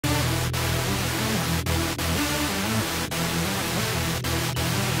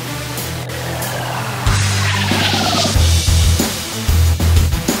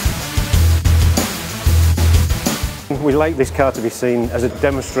we like this car to be seen as a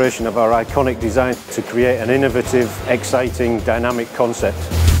demonstration of our iconic design to create an innovative, exciting, dynamic concept.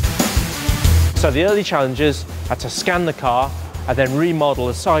 So the early challengers had to scan the car and then remodel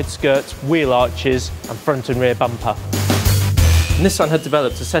the side skirts, wheel arches and front and rear bumper. Nissan had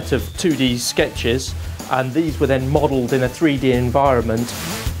developed a set of 2D sketches, and these were then modelled in a 3D environment.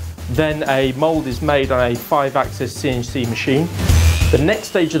 Then a mould is made on a 5-axis CNC machine. The next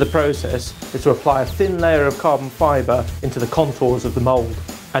stage of the process is to apply a thin layer of carbon fibre into the contours of the mould.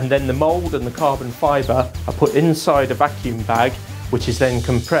 And then the mould and the carbon fibre are put inside a vacuum bag, which is then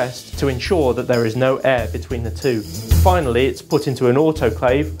compressed to ensure that there is no air between the two. Finally, it's put into an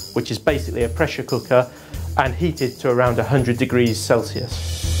autoclave, which is basically a pressure cooker, and heated to around 100 degrees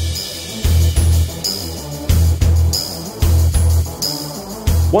Celsius.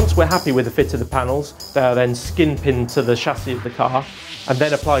 Once we're happy with the fit of the panels, they are then skin pinned to the chassis of the car and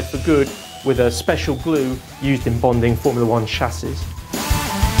then applied for good with a special glue used in bonding Formula 1 chassis.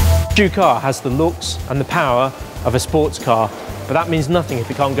 Juke-R has the looks and the power of a sports car, but that means nothing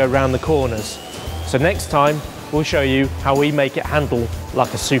if it can't go round the corners. So next time, we'll show you how we make it handle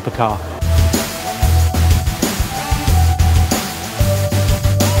like a supercar.